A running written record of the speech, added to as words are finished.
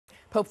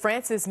Pope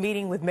Francis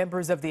meeting with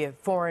members of the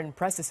Foreign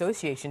Press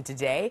Association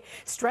today,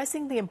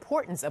 stressing the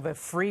importance of a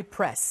free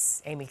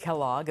press. Amy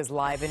Kellogg is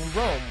live in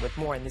Rome with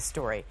more in this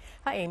story.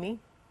 Hi, Amy.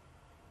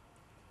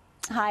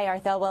 Hi,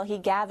 Arthel. Well, he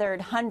gathered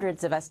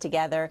hundreds of us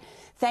together,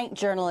 thanked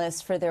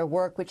journalists for their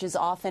work, which is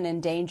often in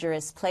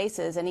dangerous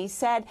places. And he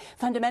said,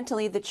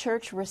 fundamentally, the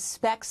church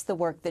respects the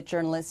work that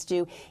journalists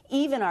do,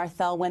 even,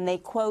 Arthel, when they,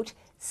 quote,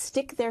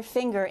 stick their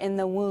finger in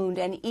the wound,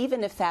 and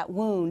even if that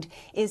wound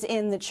is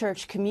in the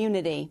church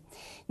community.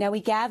 Now, we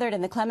gathered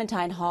in the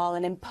Clementine Hall,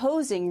 an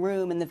imposing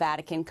room in the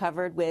Vatican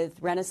covered with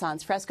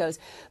Renaissance frescoes.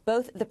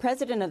 Both the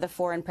president of the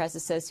Foreign Press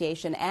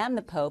Association and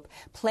the Pope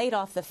played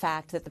off the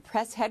fact that the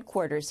press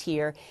headquarters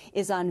here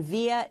is on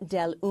Via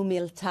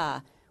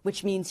dell'Umiltà,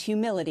 which means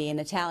humility in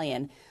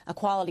Italian, a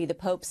quality the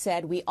Pope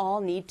said we all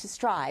need to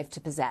strive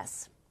to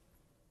possess.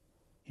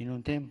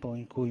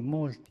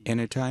 In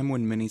a time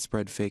when many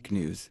spread fake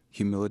news,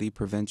 humility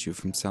prevents you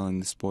from selling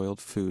the spoiled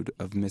food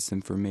of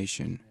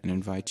misinformation and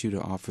invites you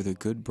to offer the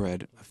good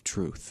bread of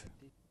truth.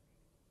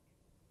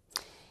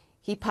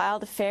 He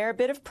piled a fair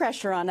bit of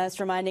pressure on us,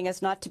 reminding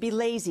us not to be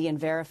lazy in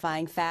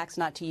verifying facts,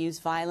 not to use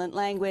violent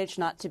language,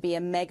 not to be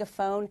a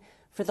megaphone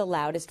for the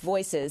loudest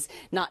voices,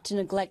 not to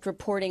neglect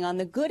reporting on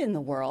the good in the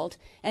world,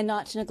 and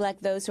not to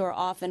neglect those who are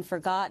often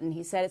forgotten.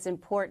 He said it's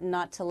important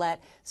not to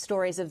let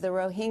stories of the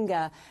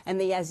Rohingya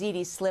and the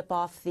Yazidis slip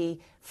off the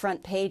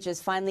front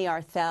pages. Finally,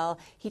 Arthel,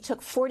 he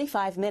took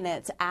 45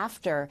 minutes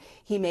after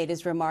he made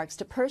his remarks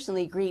to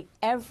personally greet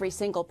every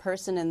single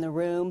person in the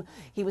room.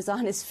 He was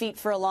on his feet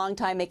for a long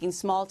time, making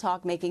small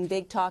talk, making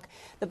big talk.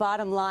 The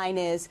bottom line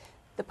is,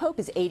 the Pope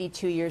is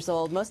 82 years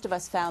old. Most of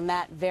us found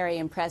that very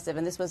impressive,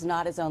 and this was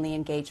not his only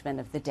engagement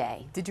of the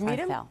day. Did you meet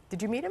him?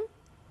 Did you meet him?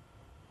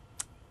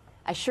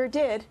 I sure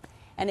did,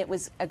 and it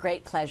was a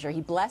great pleasure.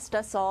 He blessed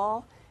us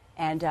all,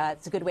 and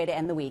it's a good way to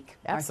end the week.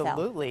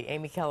 Absolutely.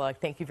 Amy Kellogg,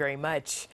 thank you very much.